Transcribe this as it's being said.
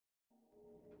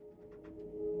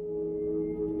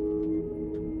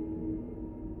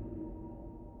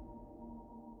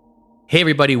Hey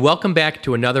everybody, welcome back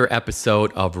to another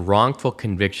episode of Wrongful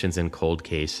Convictions and Cold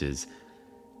Cases.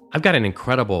 I've got an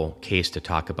incredible case to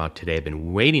talk about today. I've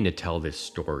been waiting to tell this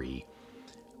story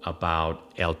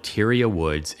about Alteria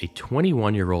Woods, a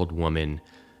 21-year-old woman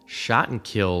shot and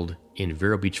killed in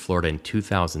Vero Beach, Florida in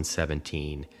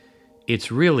 2017.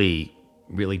 It's really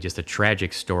just a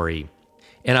tragic story.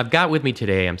 And I've got with me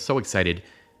today, I'm so excited,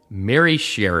 Mary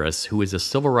Sherris, who is a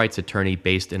civil rights attorney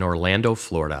based in Orlando,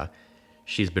 Florida.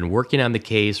 She's been working on the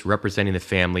case, representing the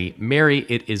family. Mary,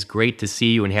 it is great to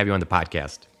see you and have you on the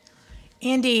podcast.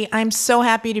 Andy, I'm so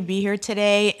happy to be here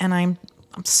today, and I'm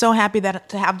so happy to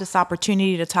have this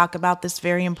opportunity to talk about this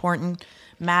very important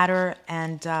matter.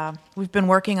 And we've been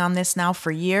working on this now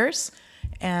for years,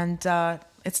 and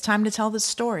it's time to tell this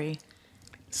story.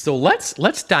 So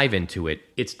let's dive into it.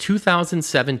 It's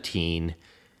 2017.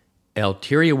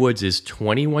 Alteria Woods is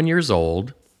 21 years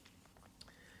old.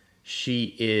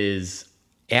 She is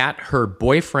at her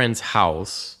boyfriend's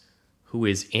house, who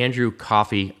is Andrew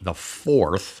Coffey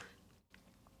IV.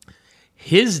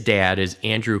 His dad is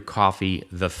Andrew Coffey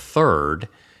III.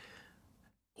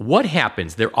 What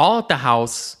happens? They're all at the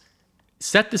house.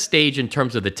 Set the stage in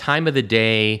terms of the time of the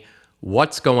day,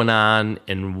 what's going on,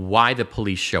 and why the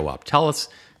police show up. Tell us,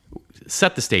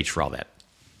 set the stage for all that.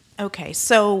 Okay,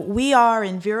 so we are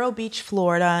in Vero Beach,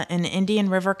 Florida, in Indian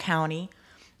River County.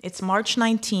 It's March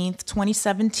 19th,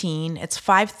 2017. It's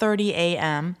 5:30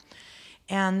 a.m.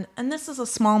 And this is a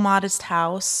small, modest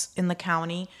house in the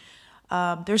county.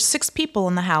 There's 6 people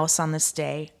in the house on this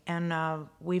day. And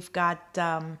we've got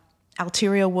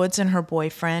Alteria Woods and her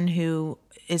boyfriend, who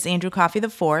is Andrew Coffey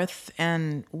IV,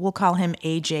 and we'll call him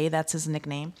AJ. That's his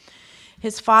nickname.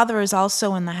 His father is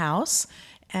also in the house,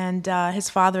 and his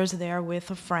father is there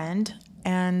with a friend.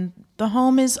 And the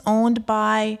home is owned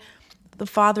by the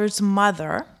father's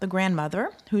mother, the grandmother,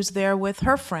 who's there with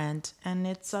her friend. And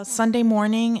it's a Sunday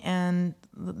morning, and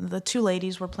the 2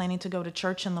 ladies were planning to go to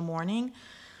church in the morning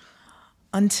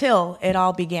until it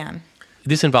all began.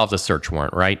 This involves a search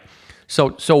warrant, right?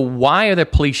 So why are the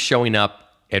police showing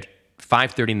up at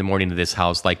 5:30 in the morning to this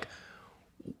house? Like,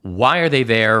 why are they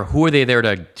there? Who are they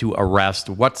there to arrest?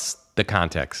 What's the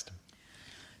context?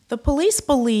 The police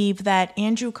believe that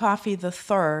Andrew Coffey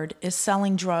III is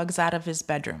selling drugs out of his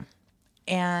bedroom.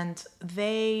 And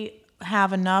they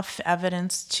have enough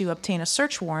evidence to obtain a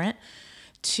search warrant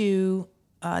to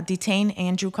detain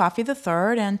Andrew Coffey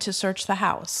III and to search the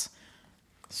house.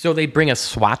 So they bring a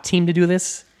SWAT team to do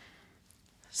this?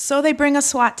 It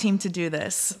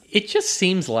just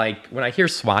seems like, when I hear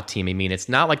SWAT team, I mean, it's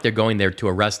not like they're going there to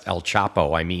arrest El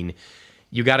Chapo. I mean,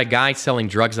 you got a guy selling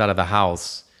drugs out of the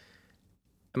house.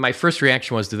 My first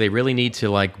reaction was, do they really need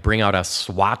to, bring out a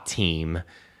SWAT team?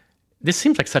 This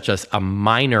seems like such a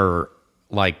minor,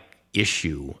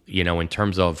 issue, in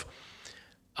terms of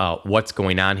what's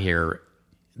going on here,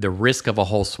 the risk of a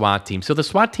whole SWAT team. So the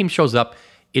SWAT team shows up.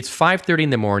 It's 5:30 in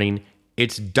the morning.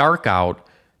 It's dark out.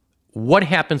 What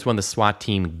happens when the SWAT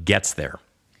team gets there?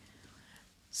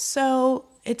 So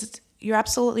you're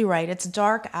absolutely right. It's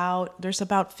dark out. There's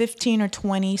about 15 or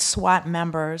 20 SWAT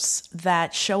members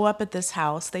that show up at this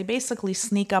house. They basically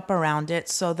sneak up around it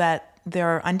so that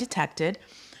they're undetected.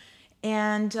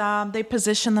 And they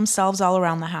position themselves all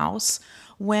around the house.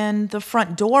 When the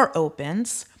front door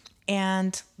opens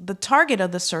and the target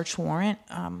of the search warrant,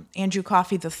 Andrew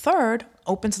Coffey III,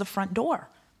 opens the front door.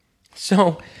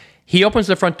 So he opens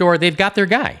the front door. They've got their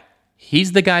guy.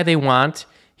 He's the guy they want.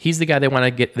 He's the guy they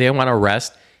want to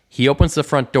arrest. He opens the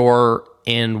front door,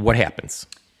 and what happens?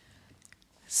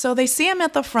 So they see him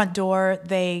at the front door.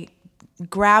 They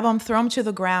grab him, throw him to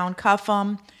the ground, cuff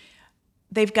him.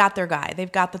 They've got their guy. They've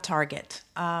got the target.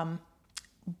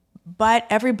 But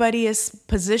everybody is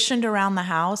positioned around the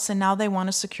house, and now they want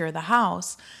to secure the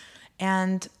house.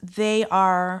 And they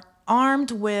are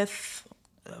armed with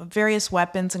various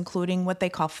weapons, including what they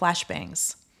call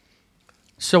flashbangs.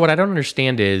 So what I don't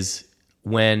understand is,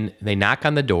 when they knock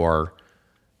on the door,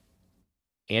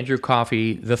 Andrew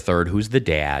Coffey III, who's the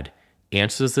dad,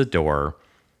 answers the door.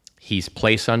 He's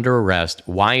placed under arrest.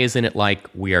 Why isn't it like,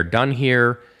 we are done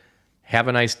here? Have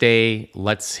a nice day.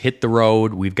 Let's hit the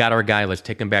road. We've got our guy. Let's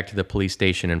take him back to the police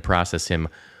station and process him.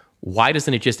 Why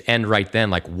doesn't it just end right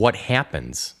then? What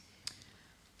happens?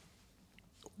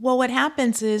 Well, what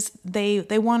happens is they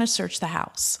want to search the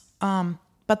house,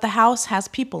 but the house has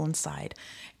people inside,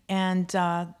 and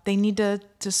they need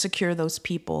to secure those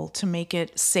people to make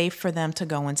it safe for them to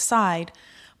go inside.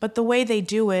 But the way they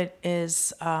do it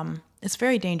is it's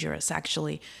very dangerous,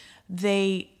 actually.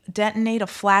 They detonate a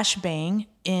flashbang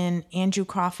in Andrew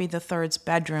Coffey III's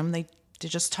bedroom. They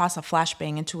just toss a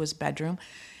flashbang into his bedroom.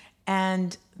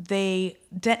 and they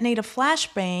detonate a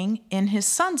flashbang in his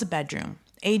son's bedroom,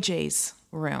 AJ's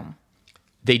room.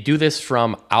 They do this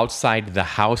from outside the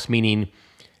house, meaning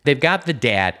they've got the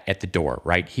dad at the door,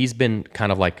 right? He's been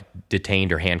kind of like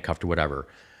detained or handcuffed or whatever.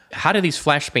 How do these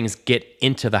flashbangs get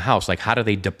into the house? Like, how do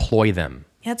they deploy them?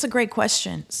 Yeah, that's a great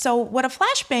question. So what a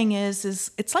flashbang is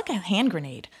it's like a hand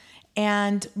grenade.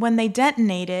 And when they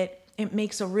detonate it, it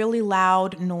makes a really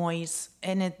loud noise,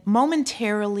 and it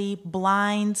momentarily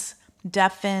blinds,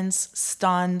 deafens,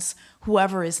 stuns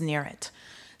whoever is near it.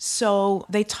 So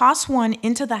they toss one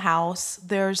into the house.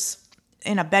 There's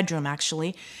in a bedroom,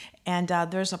 actually, and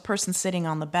there's a person sitting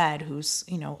on the bed who's,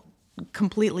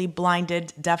 completely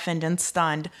blinded, deafened, and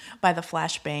stunned by the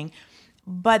flashbang.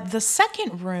 But the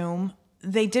second room,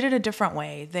 they did it a different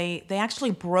way. They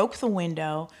actually broke the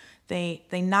window. They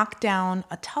knocked down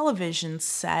a television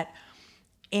set,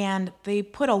 and they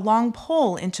put a long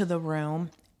pole into the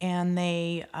room, and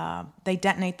they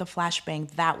detonate the flashbang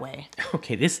that way.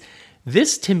 Okay,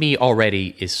 this to me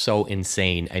already is so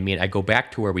insane. I mean, I go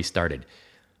back to where we started.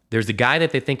 There's a guy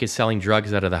that they think is selling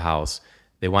drugs out of the house.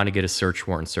 They want to get a search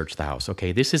warrant and search the house.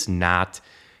 Okay, it's not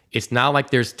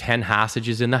like there's 10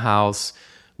 hostages in the house.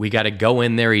 We got to go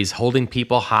in there. He's holding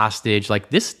people hostage. Like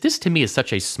this to me is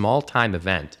such a small time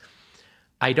event.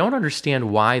 I don't understand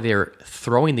why they're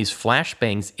throwing these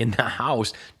flashbangs in the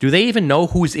house. Do they even know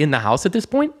who's in the house at this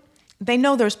point? They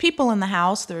know there's people in the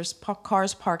house. There's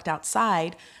cars parked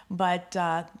outside, but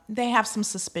they have some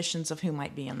suspicions of who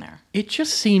might be in there. It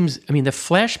just seems, the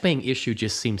flashbang issue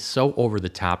just seems so over the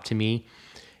top to me.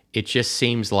 It just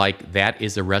seems like that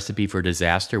is a recipe for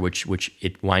disaster, which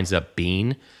it winds up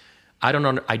being. I don't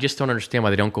know. I just don't understand why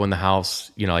they don't go in the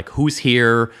house. Like who's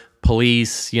here,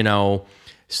 police,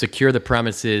 secure the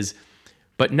premises.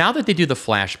 But now that they do the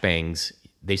flashbangs,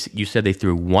 you said they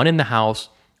threw one in the house,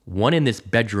 one in this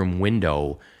bedroom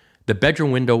window. The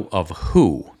bedroom window of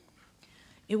who?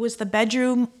 It was the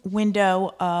bedroom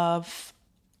window of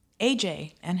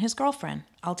AJ and his girlfriend,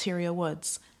 Alteria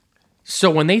Woods.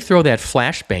 So when they throw that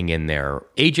flashbang in there,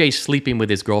 AJ's sleeping with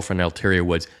his girlfriend, Alteria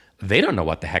Woods. They don't know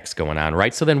what the heck's going on,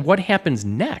 right? So then what happens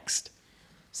next?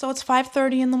 So it's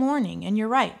 5:30 in the morning, and you're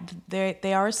right.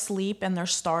 They are asleep, and they're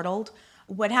startled.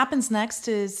 What happens next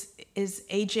is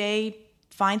AJ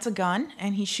finds a gun,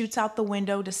 and he shoots out the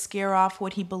window to scare off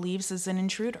what he believes is an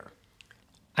intruder.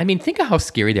 Think of how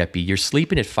scary that'd be. You're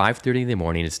sleeping at 5:30 in the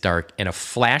morning, it's dark, and a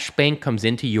flashbang comes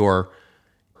into your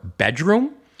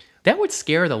bedroom? That would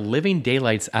scare the living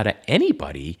daylights out of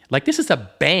anybody. Like, this is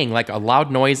a bang, like a loud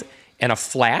noise and a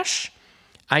flash.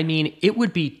 It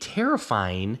would be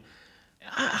terrifying.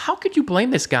 How could you blame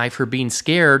this guy for being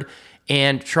scared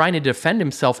and trying to defend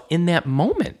himself in that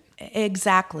moment?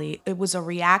 Exactly. It was a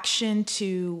reaction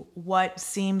to what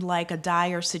seemed like a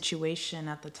dire situation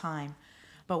at the time.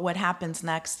 But what happens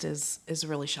next is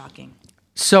really shocking.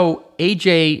 So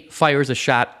AJ fires a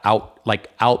shot out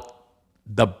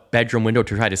the bedroom window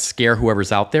to try to scare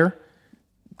whoever's out there?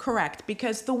 Correct,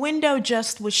 because the window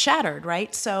just was shattered,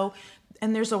 right? So,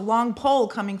 and there's a long pole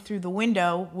coming through the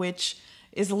window, which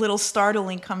is a little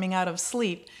startling coming out of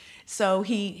sleep. So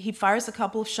he fires a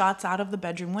couple of shots out of the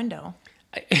bedroom window.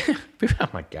 Oh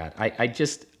my God.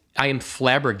 I am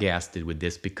flabbergasted with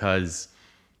this because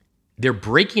they're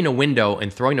breaking a window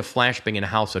and throwing a flashbang in a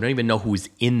house. I don't even know who's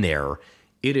in there.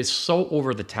 It is so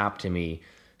over the top to me.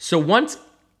 So once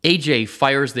AJ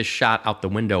fires this shot out the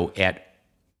window at,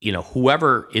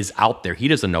 whoever is out there, he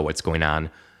doesn't know what's going on.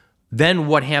 Then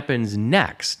what happens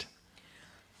next?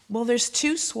 Well, there's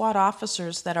two SWAT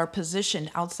officers that are positioned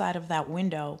outside of that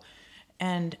window.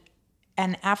 And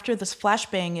after this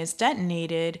flashbang is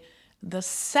detonated, the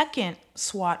second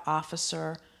SWAT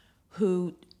officer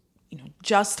who,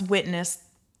 just witnessed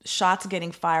shots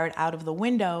getting fired out of the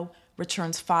window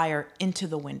returns fire into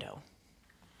the window.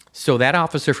 So that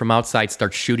officer from outside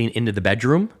starts shooting into the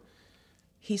bedroom?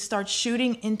 He starts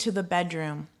shooting into the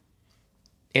bedroom.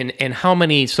 And how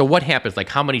many, so what happens? Like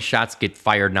how many shots get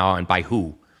fired now and by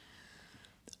who?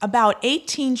 About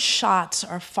 18 shots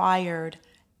are fired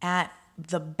at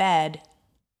the bed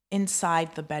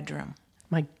inside the bedroom.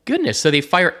 My goodness. So they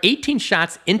fire 18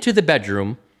 shots into the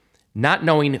bedroom, not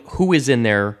knowing who is in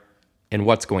there and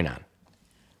what's going on.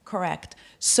 Correct.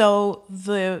 So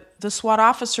the SWAT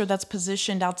officer that's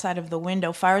positioned outside of the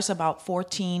window fires about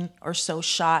 14 or so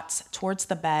shots towards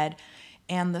the bed,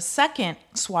 and the second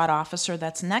SWAT officer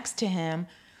that's next to him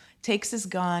takes his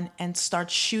gun and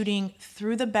starts shooting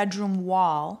through the bedroom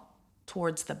wall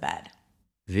towards the bed.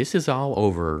 This is all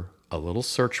over a little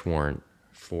search warrant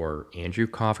for Andrew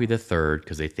Coffey III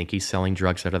because they think he's selling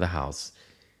drugs out of the house.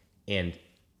 And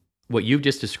what you've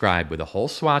just described with a whole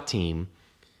SWAT team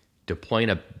deploying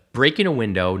a breaking a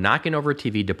window, knocking over a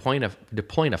TV, deploying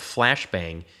a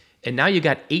flashbang, and now you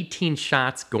got 18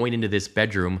 shots going into this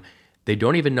bedroom. They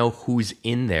don't even know who's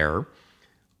in there.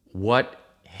 What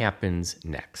happens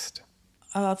next?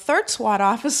 A third SWAT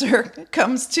officer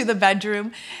comes to the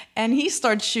bedroom, and he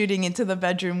starts shooting into the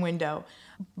bedroom window.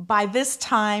 By this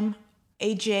time,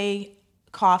 A.J.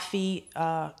 Coffey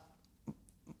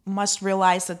must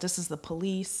realize that this is the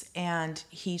police, and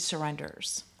he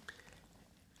surrenders.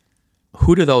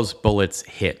 Who do those bullets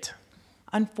hit?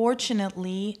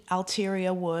 Unfortunately,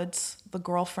 Alteria Woods, the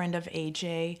girlfriend of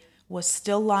A.J., was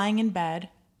still lying in bed,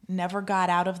 never got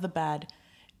out of the bed,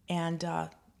 and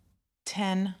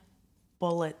 10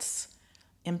 bullets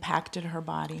impacted her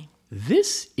body.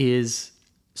 This is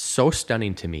so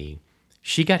stunning to me.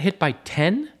 She got hit by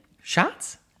 10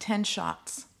 shots? 10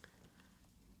 shots.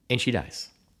 And she dies.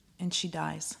 And she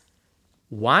dies.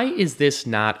 Why is this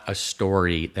not a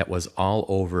story that was all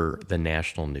over the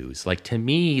national news? Like, to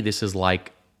me, this is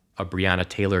like a Breonna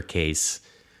Taylor case.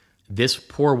 This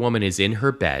poor woman is in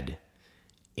her bed,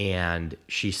 and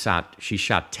she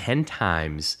shot 10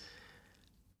 times.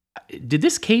 Did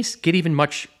this case get even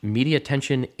much media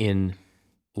attention in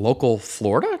local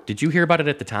Florida? Did you hear about it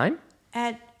at the time?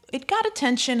 It got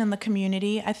attention in the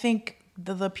community. I think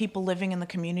the people living in the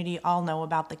community all know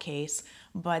about the case,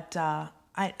 but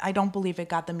I don't believe it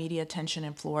got the media attention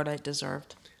in Florida it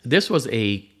deserved. This was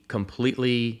a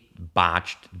completely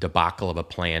botched debacle of a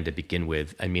plan to begin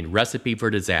with. I mean, recipe for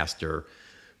disaster,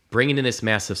 bringing in this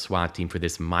massive SWAT team for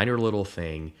this minor little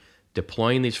thing,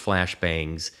 deploying these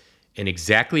flashbangs, and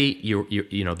exactly,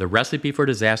 you know, the recipe for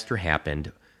disaster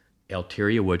happened.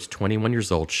 Alteria Woods, 21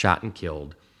 years old, shot and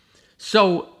killed.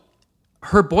 So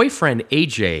her boyfriend,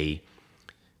 AJ,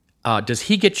 does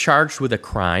he get charged with a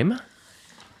crime?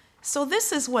 So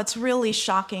this is what's really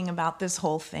shocking about this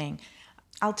whole thing.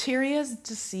 Alteria's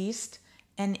deceased,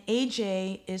 and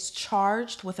AJ is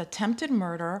charged with attempted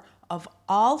murder of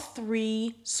all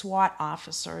 3 SWAT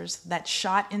officers that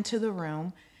shot into the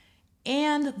room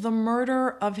and the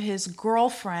murder of his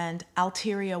girlfriend,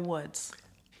 Alteria Woods.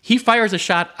 He fires a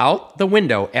shot out the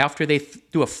window after they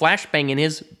do a flashbang in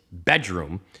his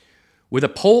bedroom with a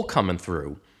pole coming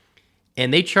through,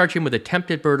 and they charge him with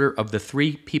attempted murder of the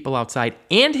 3 people outside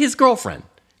and his girlfriend,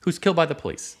 who's killed by the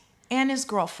police. And his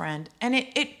girlfriend. And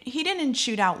he didn't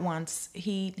shoot out once.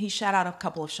 He shot out a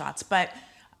couple of shots. But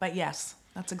yes,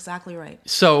 that's exactly right.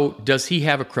 So does he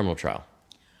have a criminal trial?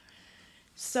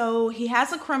 So he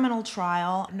has a criminal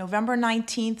trial. November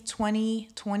 19th,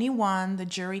 2021, the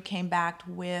jury came back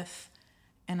with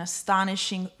an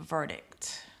astonishing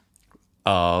verdict.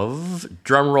 Of,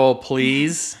 drumroll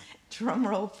please.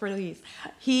 Drumroll please.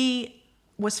 He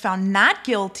was found not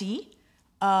guilty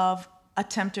of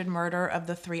attempted murder of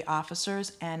the 3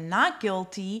 officers and not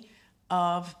guilty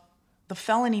of the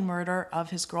felony murder of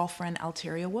his girlfriend,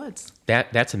 Alteria Woods.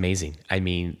 That's amazing. I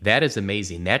mean, that is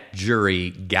amazing. That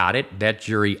jury got it. That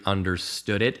jury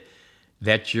understood it.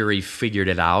 That jury figured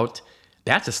it out.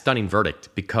 That's a stunning verdict,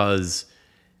 because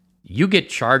you get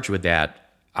charged with that.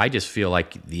 I just feel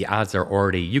like the odds are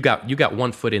already, you got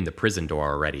 1 foot in the prison door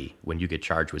already when you get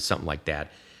charged with something like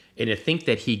that. And to think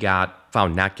that he got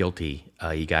found not guilty,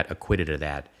 he got acquitted of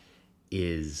that,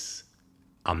 is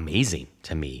amazing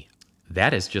to me.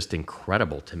 That is just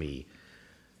incredible to me.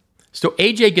 So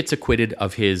AJ gets acquitted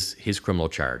of his criminal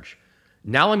charge.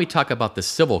 Now let me talk about the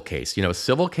civil case. You know,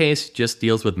 civil case just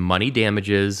deals with money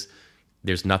damages.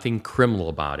 There's nothing criminal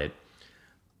about it.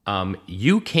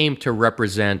 You came to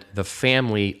represent the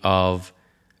family of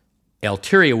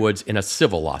Alteria Woods in a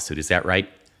civil lawsuit. Is that right?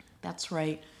 That's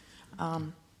right.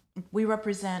 We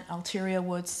represent Alteria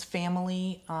Woods'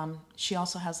 family. She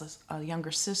also has a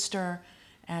younger sister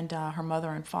and her mother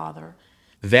and father.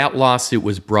 That lawsuit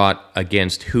was brought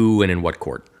against who and in what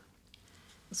court?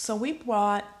 So we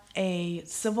brought a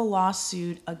civil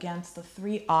lawsuit against the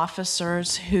 3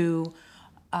 officers who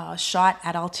shot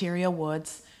at Alteria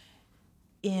Woods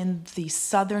in the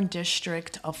Southern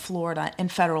District of Florida in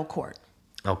federal court.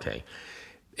 Okay.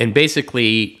 And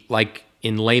basically, like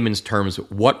in layman's terms,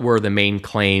 what were the main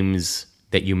claims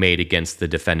that you made against the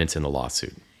defendants in the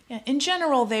lawsuit? Yeah, in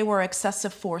general, they were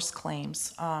excessive force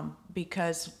claims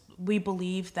because we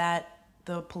believe that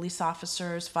the police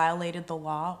officers violated the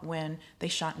law when they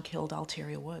shot and killed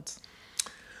Alteria Woods.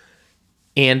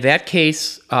 And that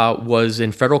case was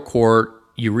in federal court.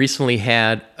 You recently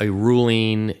had a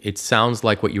ruling. It sounds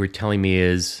like what you were telling me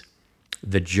is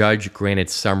the judge granted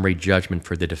summary judgment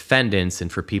for the defendants,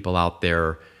 and for people out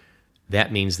there,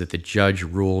 that means that the judge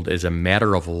ruled as a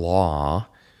matter of law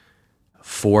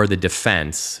for the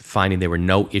defense, finding there were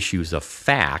no issues of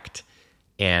fact,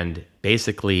 and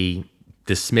basically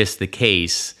dismissed the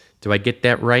case Do I get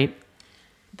that right?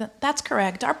 That's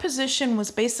correct. Our position was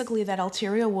basically that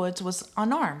Alteria Woods was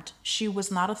unarmed. She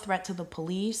was not a threat to the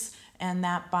police, and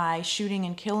that by shooting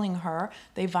and killing her,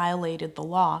 they violated the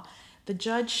law. The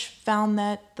judge found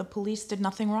that the police did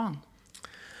nothing wrong.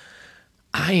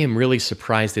 I am really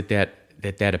surprised at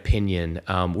that opinion.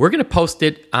 We're going to post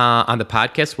it on the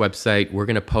podcast website. We're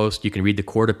going to post, you can read the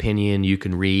court opinion, you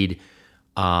can read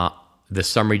the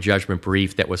summary judgment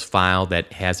brief that was filed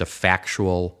that has a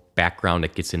factual background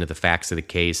that gets into the facts of the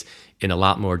case in a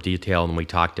lot more detail than we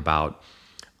talked about.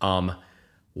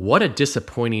 What a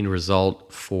disappointing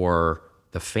result for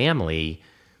the family.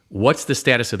 What's the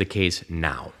status of the case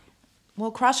now?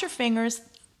 Well, cross your fingers.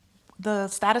 The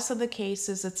status of the case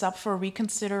is it's up for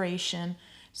reconsideration,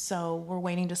 so we're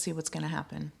waiting to see what's going to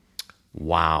happen.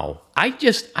 Wow. I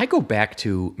go back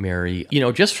to, Mary,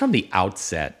 just from the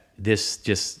outset, this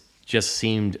just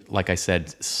seemed, like I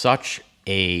said, such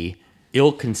a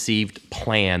ill-conceived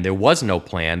plan. There was no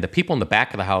plan. The people in the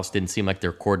back of the house didn't seem like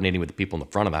they're coordinating with the people in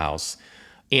the front of the house.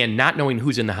 And not knowing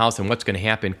who's in the house and what's going to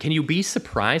happen, can you be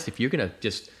surprised if you're going to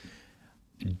just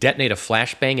detonate a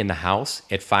flashbang in the house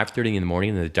at 5:30 in the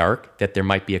morning in the dark, that there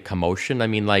might be a commotion? I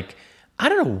mean, I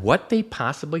don't know what they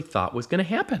possibly thought was going to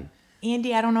happen.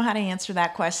 Andy, I don't know how to answer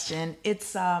that question.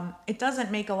 It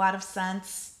doesn't make a lot of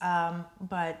sense,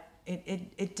 but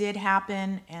it did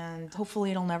happen, and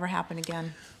hopefully it'll never happen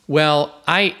again. Well,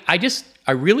 I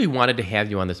really wanted to have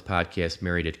you on this podcast,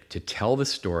 Mary, to tell the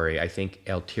story. I think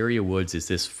Alteria Woods is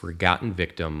this forgotten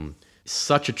victim,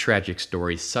 such a tragic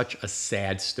story, such a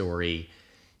sad story,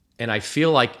 and I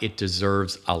feel like it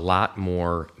deserves a lot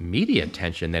more media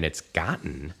attention than it's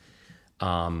gotten.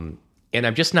 And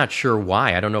I'm just not sure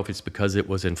why. I don't know if it's because it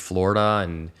was in Florida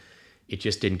and it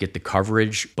just didn't get the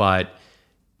coverage, but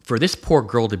for this poor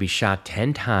girl to be shot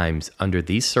 10 times under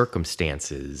these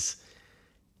circumstances,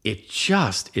 it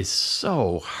just is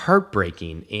so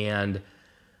heartbreaking. And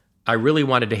I really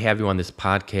wanted to have you on this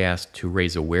podcast to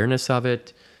raise awareness of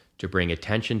it, to bring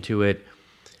attention to it.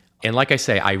 And like I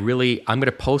say, I'm going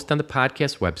to post on the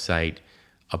podcast website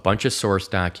a bunch of source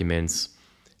documents.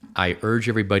 I urge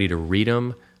everybody to read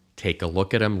them, take a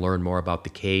look at them, learn more about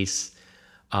the case.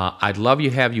 I'd love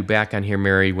to have you back on here,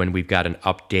 Mary, when we've got an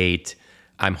update.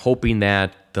 I'm hoping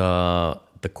that the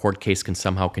court case can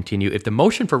somehow continue. If the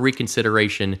motion for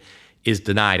reconsideration is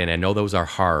denied, and I know those are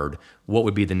hard, what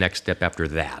would be the next step after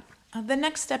that? The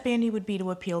next step, Andy, would be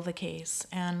to appeal the case.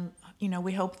 And,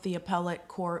 we hope the appellate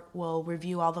court will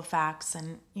review all the facts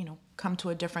and, come to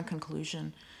a different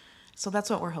conclusion. So that's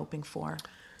what we're hoping for.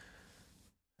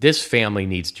 This family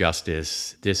needs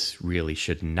justice. This really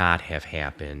should not have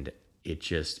happened.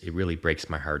 It really breaks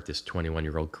my heart, this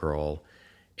 21-year-old girl.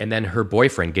 And then her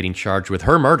boyfriend getting charged with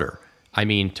her murder. I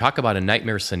mean, talk about a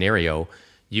nightmare scenario.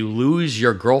 You lose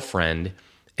your girlfriend,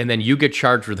 and then you get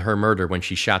charged with her murder when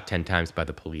she's shot 10 times by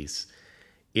the police.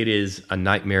 It is a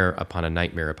nightmare upon a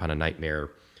nightmare upon a nightmare.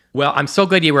 Well, I'm so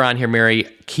glad you were on here, Mary.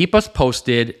 Keep us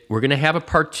posted. We're going to have a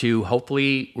part 2.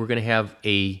 Hopefully, we're going to have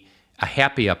a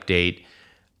happy update.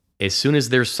 As soon as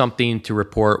there's something to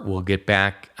report, we'll get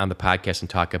back on the podcast and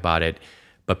talk about it.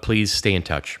 But please stay in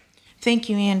touch. Thank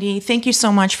you, Andy. Thank you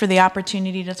so much for the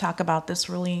opportunity to talk about this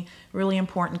really, really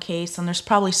important case. And there's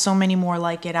probably so many more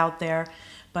like it out there.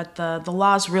 But the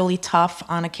law is really tough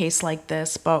on a case like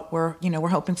this. But we're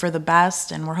hoping for the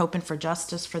best, and we're hoping for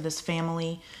justice for this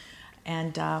family.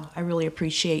 And I really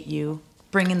appreciate you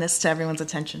bringing this to everyone's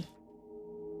attention.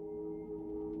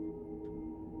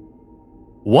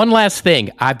 One last thing,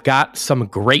 I've got some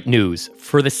great news.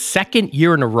 For the second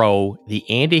year in a row, the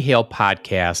Andy Hale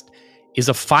podcast is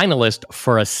a finalist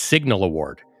for a Signal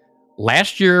Award.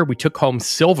 Last year, we took home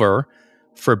silver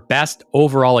for Best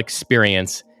Overall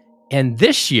Experience, and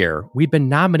this year, we've been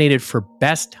nominated for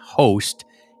Best Host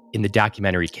in the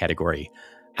documentary category.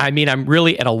 I mean, I'm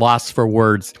really at a loss for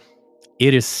words.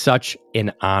 It is such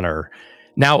an honor.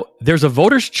 Now, there's a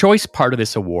voter's choice part of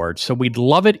this award, so we'd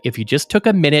love it if you just took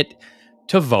a minute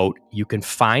to vote. You can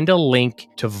find a link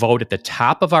to vote at the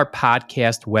top of our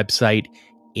podcast website,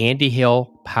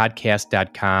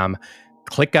 andyhillpodcast.com.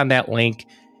 Click on that link.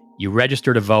 You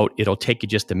register to vote. It'll take you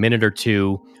just a minute or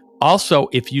two. Also,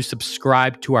 if you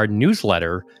subscribe to our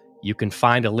newsletter, you can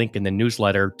find a link in the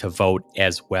newsletter to vote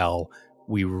as well.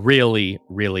 We really,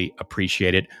 really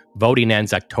appreciate it. Voting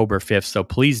ends October 5th, so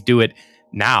please do it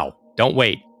now. Don't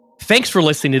wait. Thanks for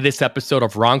listening to this episode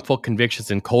of Wrongful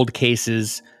Convictions and Cold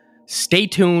Cases. Stay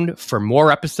tuned for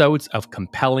more episodes of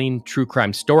compelling true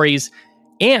crime stories,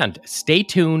 and stay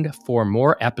tuned for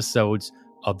more episodes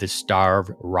of the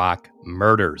Starved Rock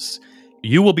Murders.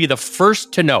 You will be the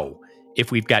first to know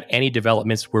if we've got any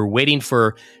developments. We're waiting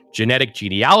for genetic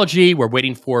genealogy. We're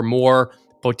waiting for more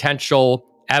potential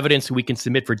evidence we can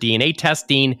submit for DNA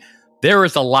testing. There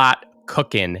is a lot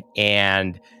cooking,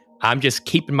 and I'm just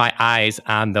keeping my eyes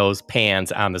on those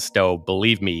pans on the stove,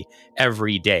 believe me,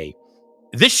 every day.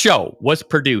 This show was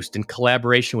produced in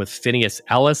collaboration with Phineas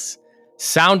Ellis,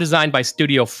 sound designed by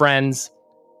Studio Friends,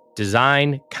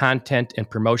 design, content, and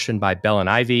promotion by Bell and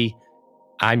Ivy.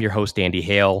 I'm your host, Andy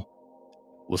Hale.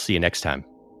 We'll see you next time.